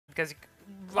because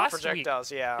last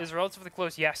projectiles, week yeah, is relatively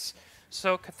close. Yes.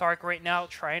 So cathArc right now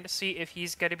trying to see if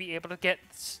he's going to be able to get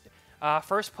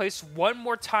first place one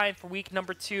more time for week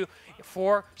number 2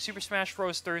 for Super Smash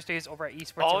Bros. Thursdays over at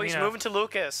Esports Oh, Arena. he's moving to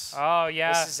Lucas. Oh,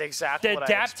 yeah. This is exactly the what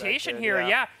I adaptation expected, here,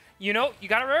 yeah. You know, you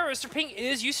got to remember, Mr. Ping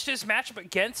is used to his matchup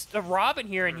against Robin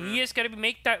here, and he is going to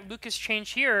make that Lucas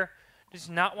change here. Does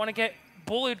not want to get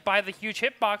bullied by the huge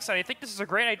hitbox, and I think this is a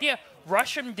great idea.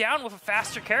 Rush him down with a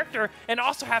faster character, and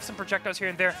also have some projectiles here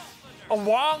and there,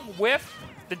 along with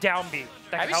the down B.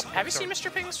 Have you seen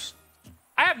Mr. Ping's?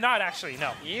 I have not actually,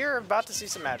 no. You're about to see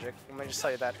some magic. Let me just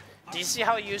tell you that. Do you see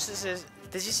how he uses his?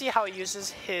 Did you see how he uses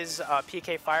his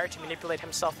PK fire to manipulate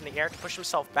himself in the air to push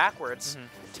himself backwards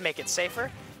to make it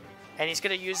safer? And he's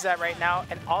going to use that right now.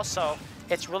 And also,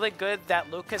 it's really good that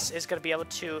Lucas is going to be able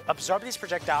to absorb these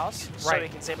projectiles, so he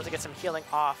can able to get some healing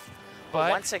off.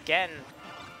 But once again,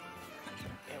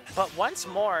 once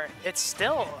more, it's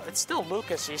still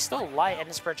Lucas. He's still light,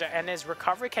 and his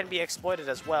recovery can be exploited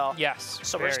as well. Yes.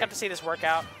 So we're just going to see this work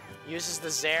out. Uses the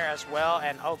Zaire as well,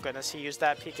 and oh goodness, he used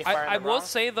that PK fire. I will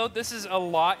say though, this is a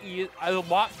lot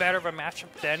better of a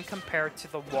matchup than compared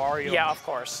to the Wario. Yeah, of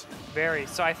course. Very.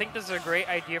 So I think this is a great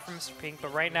idea from Mr. Ping,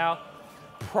 but right now,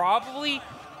 probably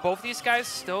both these guys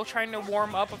still trying to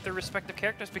warm up with their respective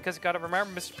characters, because you got to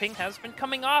remember, Mr. Ping has been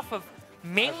coming off of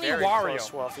mainly Wario.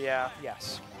 Close wolf, yeah.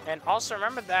 Yes. And also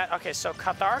remember that, okay, so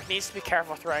cathArc needs to be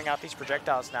careful throwing out these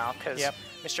projectiles now, because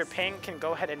Mr. Ping can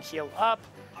go ahead and heal up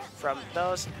from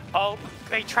those. Oh,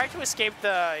 he tried to escape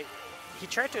the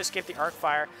arc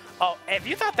fire. Oh, if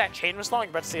you thought that chain was long,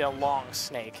 you're about to see a long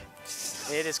snake.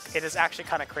 It is actually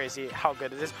kind of crazy how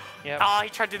good it is. Yep. Oh, he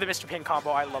tried to do the Mr. Ping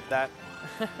combo. I love that.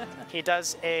 He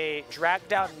does a drag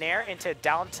down nair into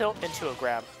down tilt into a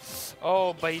grab.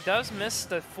 Oh, but he does miss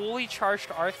the fully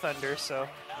charged Arc Thunder, so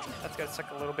that's gonna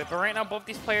suck a little bit. But right now, both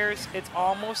these players, it's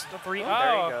almost a 3. Oh,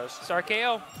 there he goes. Star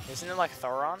KO. Isn't it like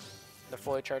Thoron, the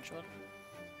fully charged one?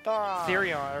 Thoron.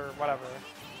 Therion or whatever.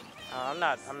 I'm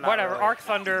not. Whatever. Really. Arc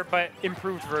Thunder, but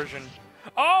improved version.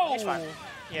 Oh. He's fine.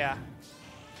 Yeah.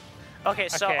 Okay.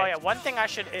 So, oh yeah, one thing I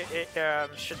should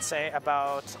say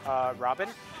about Robin,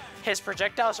 his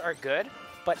projectiles are good,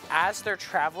 but as they're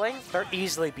traveling, they're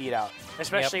easily beat out.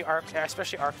 Especially arc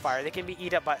fire. They can be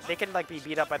beat up by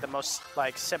the most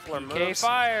simpler PK moves.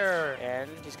 fire. And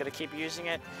he's gonna keep using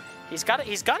it. He's got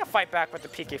to fight back with the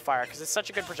PK fire, because it's such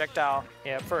a good projectile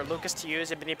for Lucas to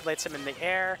use. It manipulates him in the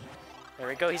air. There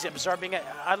we go. He's absorbing it.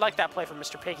 I like that play from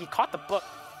Mr. Pig. He caught the book.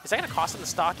 Is that gonna cost him the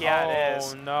stock? Yeah, it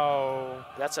is. Oh no.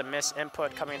 That's a miss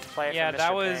input coming into play. Yeah, from Mr.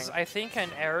 that was, Ping. I think, an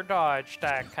air dodge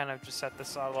that kind of just set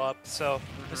this all up. So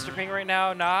Mr. Ping right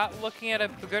now not looking at a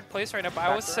good place right now, but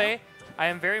I would say I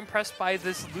am very impressed by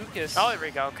this Lucas. Oh, there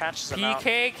we go. Catches him out.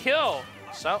 PK kill.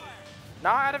 So,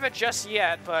 not out of it just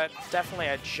yet, but definitely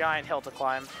a giant hill to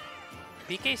climb.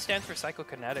 PK stands for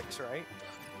psychokinetics, right?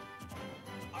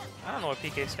 I don't know what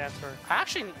PK stands for. I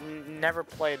actually never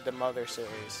played the Mother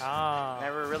series. Ah.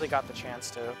 Never really got the chance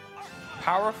to.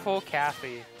 Powerful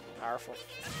Kathy. Powerful.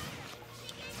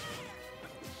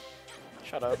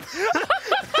 Shut up.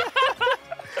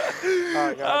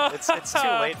 Oh god, it's too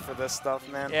late for this stuff,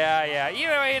 man. Yeah.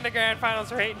 Either way, in the grand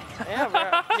finals right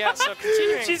now. Yeah, so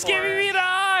continuing. She's giving me the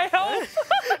eye. Help!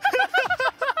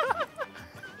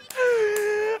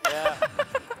 Yeah.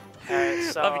 Alright,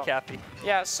 so. Love you, Kathy.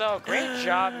 Yeah, so great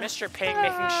job, Mr. Ping,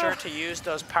 making sure to use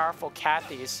those powerful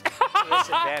Kathys to his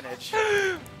advantage.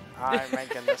 Oh my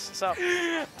goodness. So,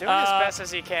 doing as best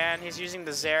as he can. He's using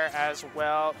the Zaire as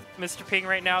well. Mr. Ping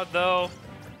right now, though.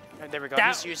 And there we go.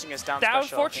 He's using his down that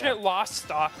special. Unfortunate lost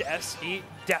stock to SD.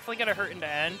 Definitely going to hurt in the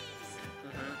end.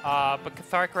 But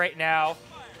cathArc right now,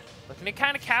 looking to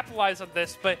kind of capitalize on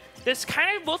this. But this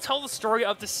kind of will tell the story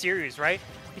of the series, right?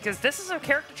 Because this is a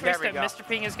character choice that Mr.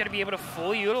 Ping is going to be able to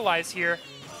fully utilize here.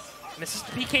 Misses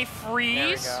the PK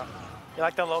freeze. There we go. You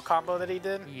like the low combo that he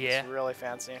did? Yeah. It's really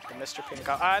fancy. The Mr. Ping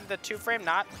combo. The 2-frame,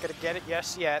 not going to get it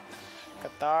yet.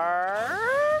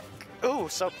 cathArc. Ooh,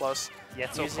 so close.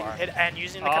 Yet so far.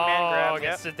 Using the command grab. Oh,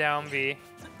 gets the down B.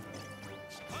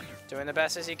 Doing the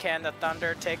best as he can. The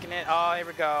Thunder taking it. Oh, here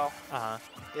we go. Uh-huh.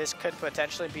 This could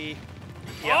potentially be...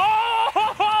 Yep.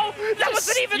 Oh! That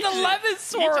wasn't even the lemon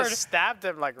sword! He just stabbed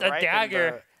him like right dagger.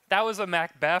 in the... That was a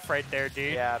Macbeth right there,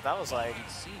 dude. Yeah, that was like...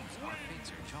 It seems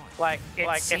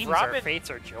if Robin... our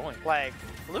fates are joined. Like,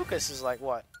 Lucas is like,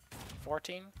 what?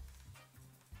 14?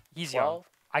 He's 12? young.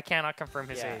 I cannot confirm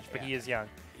his age, but he is young.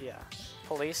 Yeah.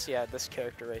 Police, this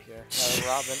character right here.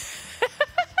 Robin.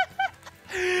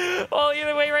 Well,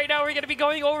 either way, right now we're going to be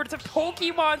going over to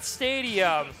Pokemon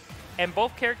Stadium. And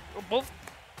both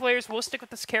players will stick with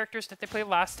the characters that they played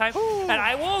last time. Ooh. And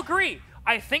I will agree.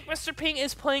 I think Mr. Ping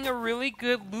is playing a really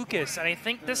good Lucas, and I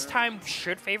think this time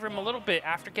should favor him a little bit.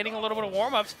 After getting a little bit of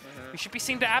warm-ups, we should be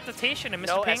seeing the adaptation. And Mr.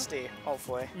 No Ping, SD,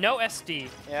 hopefully. no SD.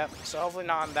 Yep, so hopefully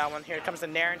not on that one. Here comes the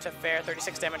Nair into fair,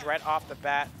 36 damage right off the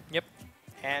bat. Yep.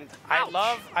 And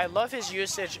Ouch. I love his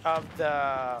usage of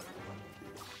the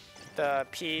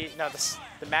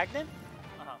magnet.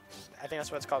 I think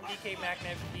that's what it's called. PK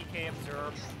Magnet, PK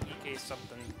Absorb, PK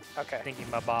something. Okay. Thinking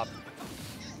about Bob.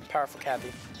 Powerful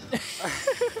Kathy.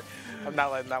 I'm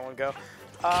not letting that one go.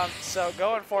 So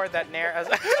going forward, that Nair as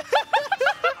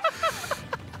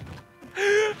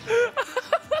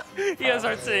He has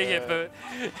hard saying it, but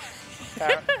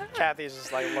Kathy's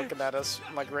just like looking at us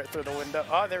like right through the window.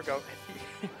 Oh, there we go.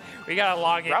 we gotta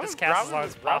elongate this cast as long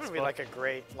as Robin would possible. be like a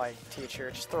great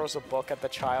teacher. Just throws a book at the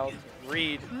child.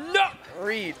 Read. No!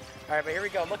 Read. All right, but here we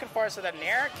go. Looking forward to that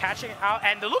Nair catching out.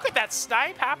 And look at that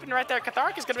snipe happening right there.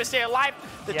 cathArc is going to stay alive.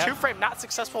 The two-frame not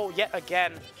successful yet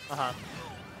again.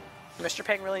 Mr.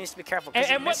 Ping really needs to be careful because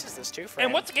he misses this two-frame.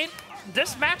 And once again,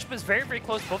 this matchup is very, very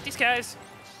close. Both these guys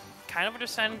kind of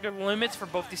understanding their limits for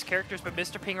both these characters, but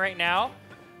Mr. Ping right now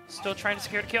still trying to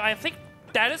secure the kill. I think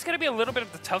that is going to be a little bit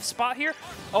of the tough spot here.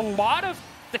 A lot of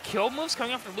the kill moves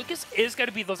coming after Lucas is going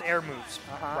to be those air moves,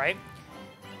 right?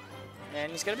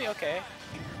 And he's going to be okay.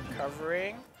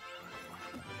 Covering.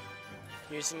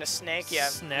 Using the snake. Yeah,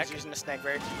 he's using the snake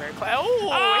very, very close. Oh,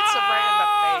 it's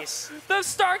right in the face. The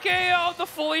Star KO, the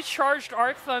fully charged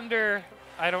Arc Thunder.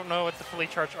 I don't know what the fully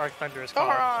charged Arc Thunder is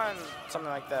called. Thoron! Something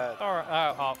like that.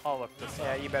 I'll look this up.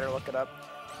 Yeah, you better look it up.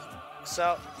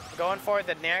 So, going forward,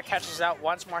 the Nair catches out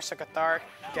once more, so cathArc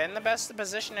getting the best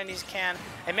position that he can.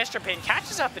 And Mr. Ping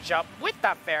catches out the jump with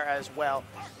that fair as well.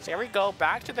 So here we go,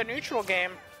 back to the neutral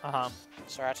game.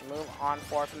 So I have to move on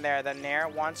forward from there. The Nair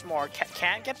once more.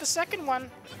 Can't get the second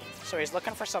one. So he's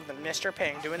looking for something. Mr.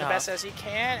 Ping doing the best as he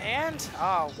can. And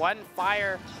one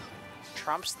fire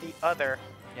trumps the other.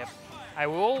 Yep. I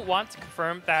will want to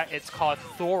confirm that it's called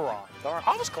Thoron. Thoron.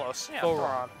 I was close. Yeah,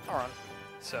 Thoron.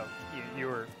 So you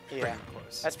were pretty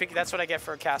close. That's what I get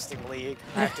for casting League.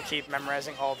 I have to keep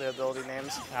memorizing all the ability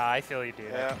names. I feel you do.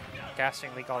 Yeah.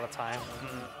 Casting League all the time.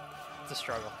 It's a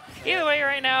struggle. Either way,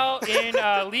 right now in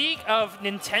League of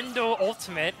Nintendo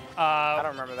Ultimate. I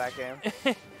don't remember that game.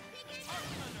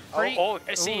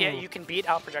 See, you can beat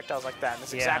out projectiles like that.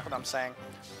 That's exactly what I'm saying.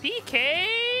 PK!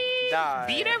 Die.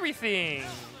 Beat everything.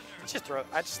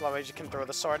 I just love it. You can throw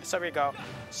the sword. So here we go.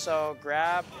 So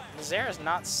grab. Zaire is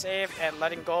not safe and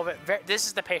letting go of it. This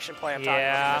is the patient play I'm talking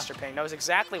about. Mr. Ping knows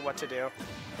exactly what to do.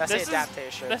 That's the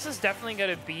adaptation. This is definitely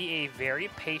going to be a very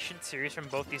patient series from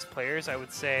both these players, I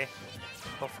would say.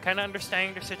 Both kind of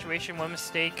understanding their situation. One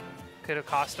mistake could have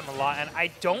cost him a lot. And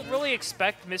I don't really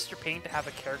expect Mr. Ping to have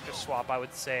a character swap, I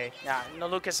would say. Yeah, no,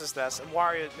 Lucas is this.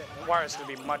 Wario's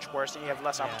going to be much worse, and you have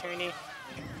less opportunity.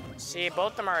 See,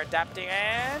 both of them are adapting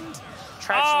and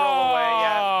tries to roll away.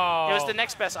 Yeah, it was the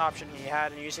next best option he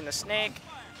had, and using the snake.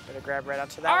 Gonna grab right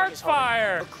onto that Arc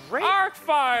Fire! Great Arc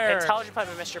Fire! Intelligent play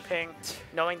by Mr. Ping,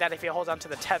 knowing that if he holds onto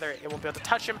the tether, it won't be able to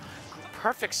touch him.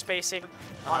 Perfect spacing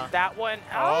on that one.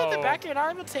 The back air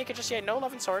arm will take it just yet. No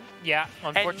love and sword. Yeah,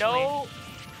 unfortunately. And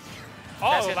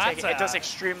no. It does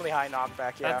extremely high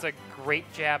knockback. Yeah. That's a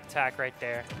great jab attack right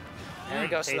there. There we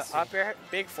go. So the up air,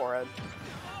 big forehead.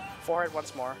 Forehead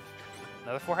once more.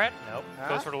 Another forehead? Nope.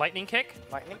 Goes for the lightning kick.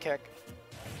 Lightning kick.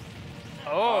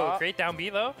 Great down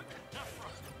B though.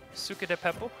 Suka de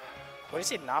Peppo. What do you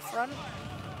say, Naf run?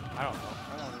 I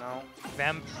don't know.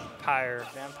 Vampire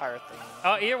thing.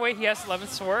 Either way, he has 11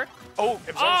 sword.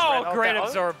 Great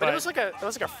absorb. But it was like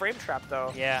a frame trap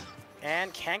though. Yeah.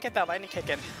 And can't get that lightning kick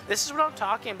in. This is what I'm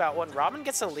talking about. When Robin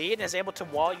gets a lead and is able to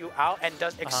wall you out and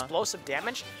does explosive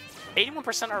damage,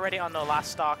 81% already on the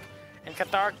last stock. And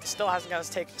cathArc still hasn't got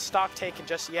his stock taken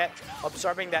just yet.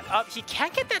 Absorbing that up. He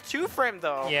can't get that two frame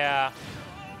though. Yeah.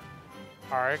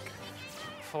 Arc.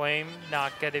 Flame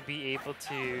not going to be able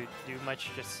to do much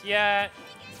just yet.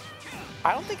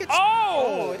 I don't think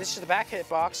it's... this is the back hit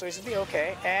box, so he's going to be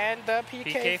okay. And the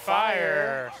PK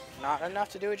Fire. Not enough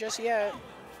to do it just yet.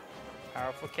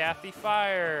 Powerful Kathy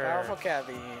Fire. Powerful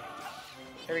Kathy.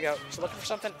 Here we go. He's looking for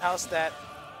something else that...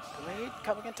 Blade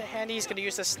coming into handy. He's going to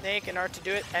use the snake in order to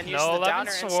do it and use the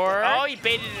downer sword. He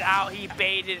baited it out. He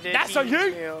baited it. That's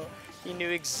He knew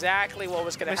exactly what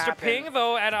was going to happen. Mr. Ping,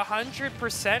 though, at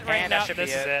 100% right now. This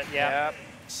is it. Yep.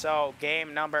 So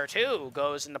game number 2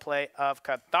 goes in the play of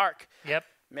cathArc. Yep.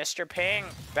 Mr. Ping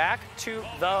back to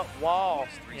the wall.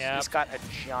 Yep. He's got a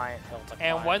giant hill to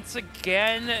climb. And once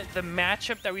again, the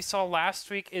matchup that we saw last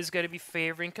week is going to be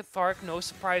favoring cathArc. No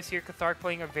surprise here. cathArc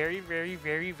playing a very, very,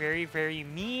 very, very, very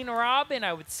mean Robin,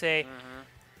 I would say.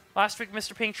 Last week,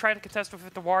 Mr. Ping tried to contest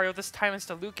with the Wario. This time it's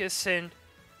the Lucas, and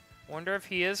wonder if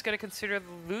he is going to consider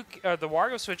the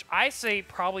Wario switch. I say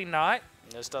probably not.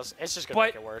 It's just going to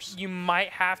make it worse. You might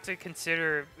have to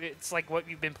consider, it's like what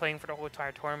you've been playing for the whole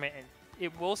entire tournament, and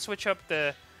it will switch up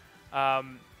the... the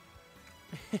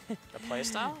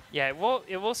playstyle? Yeah, it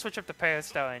will switch up the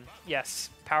playstyle, and yes,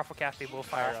 Powerful Cathy will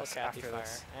fire us after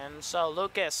this. And so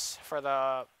Lucas for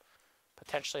the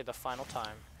potentially the final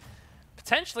time.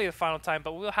 Potentially the final time,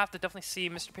 but we'll have to definitely see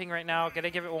Mr. Ping right now.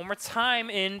 Gotta give it one more time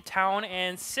in Town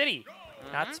and City,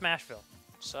 not Smashville.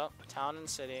 So, Town and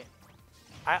City.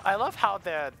 I love how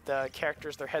the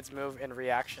characters, their heads move in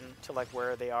reaction to like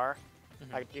where they are.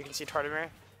 Like you can see Tartamir.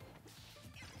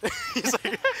 He's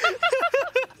like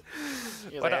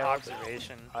what an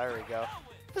observation. There we go.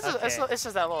 This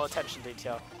is that little attention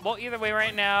detail. Well, either way,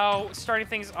 right now, starting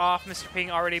things off, Mr. Ping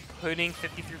already putting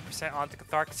 53% onto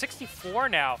cathArc. 64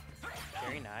 now.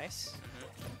 Very nice.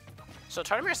 So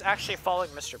Tartamir's actually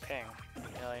following Mr. Ping.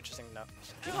 Really interesting to know.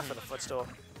 He went for the footstool.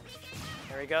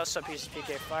 There we go, so pieces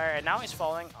PK Fire, and now he's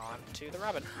falling on to the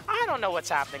Robin. I don't know what's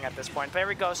happening at this point, but there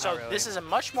we go. So this is a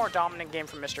much more dominant game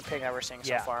from Mr. Ping that we're seeing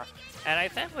so far. And I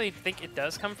definitely think it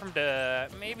does come from the,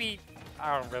 maybe,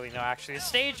 I don't really know actually. The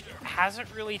stage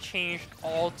hasn't really changed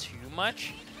all too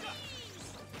much.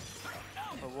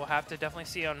 But we'll have to definitely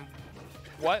see on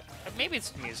what, maybe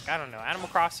it's the music, I don't know. Animal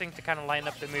Crossing to kind of lighten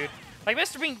up the mood. Like,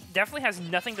 Mr. Ping definitely has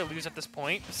nothing to lose at this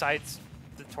point besides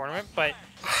the tournament, but...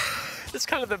 That's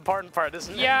kind of the important part,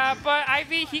 isn't it? Yeah, but I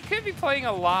mean, he could be playing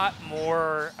a lot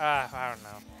more, I don't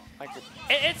know. Like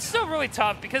it's still really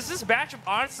tough because this matchup,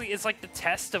 honestly, is like the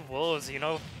test of wills, you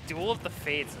know? Duel of the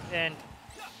Fates. And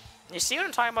you see what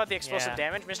I'm talking about, the explosive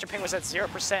damage? Mr. Ping was at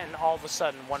 0% and all of a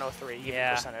sudden 103 even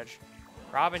percentage.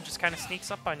 Robin just kind of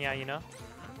sneaks up on you, you know?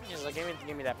 He's like,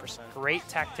 give me that percent. Great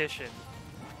tactician.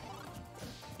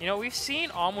 You know, we've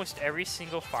seen almost every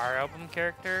single Fire Emblem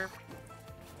character.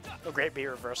 A great B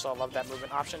reversal. I love that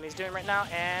movement option he's doing right now,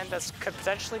 and this could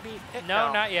potentially be it.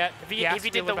 No, not yet. If he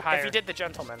did the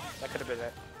gentleman, that could have been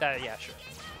it. Yeah, sure.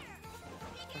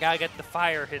 You gotta get the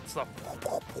fire hits up.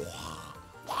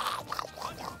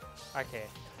 Okay,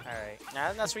 alright.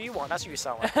 Yeah, that's what you want. That's what you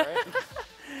sound like, right?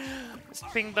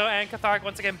 Mr. Ping, though, and cathArc,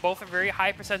 once again, both at very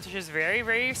high percentages. Very,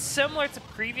 very similar to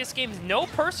previous games. No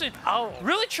person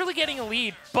really, truly getting a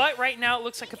lead. But right now, it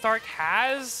looks like cathArc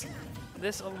has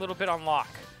this a little bit on lock.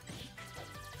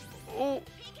 Ooh,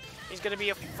 he's going to be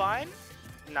fine?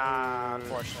 Nah,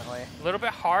 unfortunately. A little bit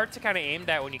hard to kind of aim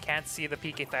that when you can't see the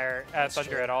PK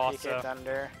Thunder at all. PK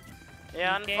Thunder.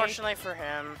 Yeah, unfortunately for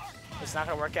him, it's not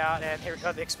going to work out. And here we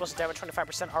go, the explosive damage,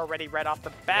 25% already right off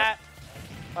the bat.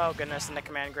 Oh, goodness, and the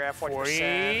command grab, 40%.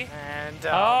 And,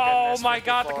 oh goodness, my 54.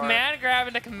 god, the command grab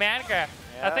and the command grab.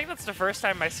 Yeah. I think that's the first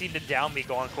time I've seen the down B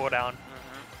go on cooldown.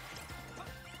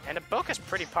 And the Book is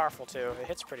pretty powerful, too. It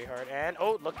hits pretty hard. And,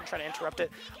 looking, trying to interrupt it.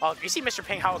 Oh, you see Mr.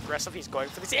 Ping, how aggressive he's going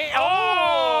for this.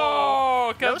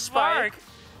 Oh! No spike.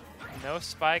 No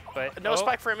spike, but... No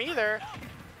spike for him either.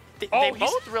 They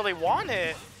both really want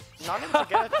it. Not able to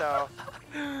get it, though.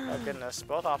 Oh, goodness.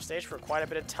 Both off stage for quite a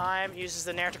bit of time. Uses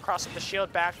the Nair to cross up the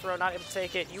shield. Back throw, not able to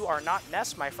take it. You are not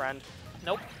Ness, my friend.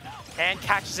 Nope. And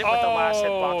catches it with the last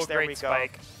hitbox. There we go.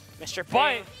 Spike. Mr. Ping.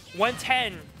 But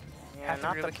 110. Yeah,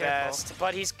 not really the best.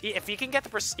 But if he can get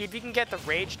the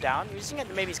rage down, using it,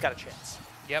 maybe he's got a chance.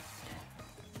 Yep.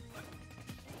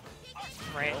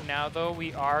 Right now, though,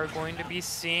 we are going to be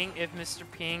seeing if Mr.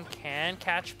 Ping can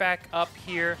catch back up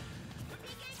here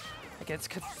against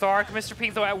cathArc. Mr.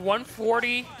 Ping, though, at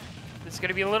 140. This is going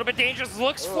to be a little bit dangerous.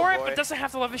 Looks for it, but doesn't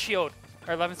have the 11 shield.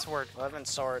 Or 11 sword. 11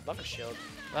 sword, 11 shield.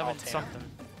 11 something.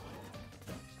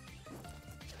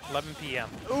 11 p.m.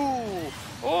 Ooh!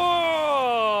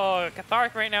 Oh!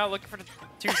 cathArc right now looking for the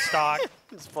 2 stock.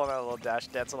 Just pulling out a little dash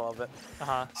dance a little bit.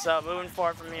 Uh-huh. So moving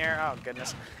forward from here, oh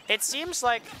goodness. It seems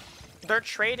like they're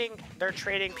trading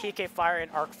PK Fire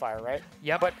and Arc Fire, right?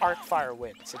 Yep. But Arc Fire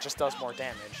wins. It just does more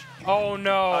damage. Oh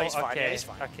no. Oh, he's fine. Okay. Yeah, he's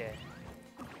fine. Okay.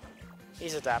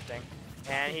 He's adapting.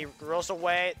 And he rolls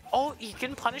away. Oh, he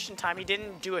couldn't punish in time. He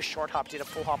didn't do a short hop, did a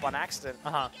full hop on accident.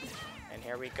 Uh-huh. And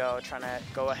here we go, trying to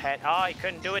go ahead. Oh, he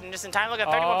couldn't do it in just in time. Look at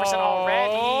 31%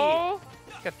 already.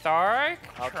 cathArc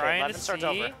trying to see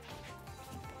over.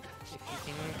 if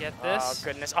he can get this. Oh,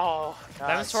 goodness. Oh, God.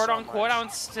 11 sword on cooldown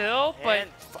still, but... And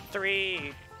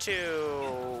 3, 2,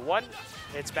 1.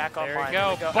 It's back online. There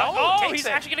we go. But, he's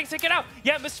actually getting taken out.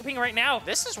 Yeah, Mr. Ping right now.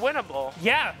 This is winnable.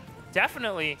 Yeah,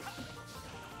 definitely.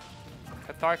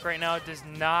 cathArc right now does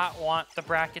not want the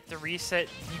bracket to reset.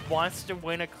 He wants to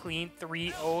win a clean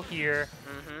 3-0 here.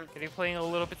 Gonna be playing a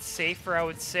little bit safer, I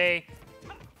would say.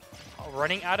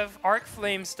 Running out of arc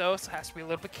flames, though, so has to be a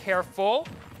little bit careful.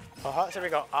 So we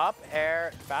go up,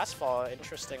 air, fastfall,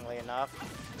 interestingly enough.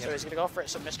 So he's going to go for it.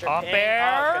 So Mr. Up Ping,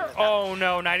 air. oh, Oh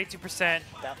no, 92%.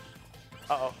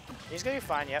 uh-oh. He's going to be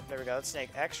fine. Yep, there we go. That snake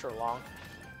extra long.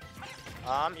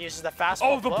 Uses the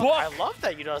fastball. Oh, the block. I love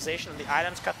that utilization of the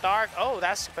items. cathArc. Oh,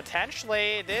 that's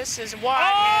potentially. This is what.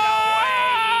 Oh!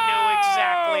 He knew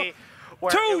exactly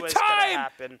where it was going to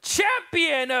happen.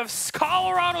 Champion of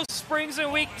Colorado Springs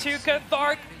in Week 2,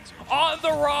 cathArc on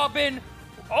the Robin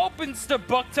opens the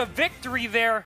book to victory there.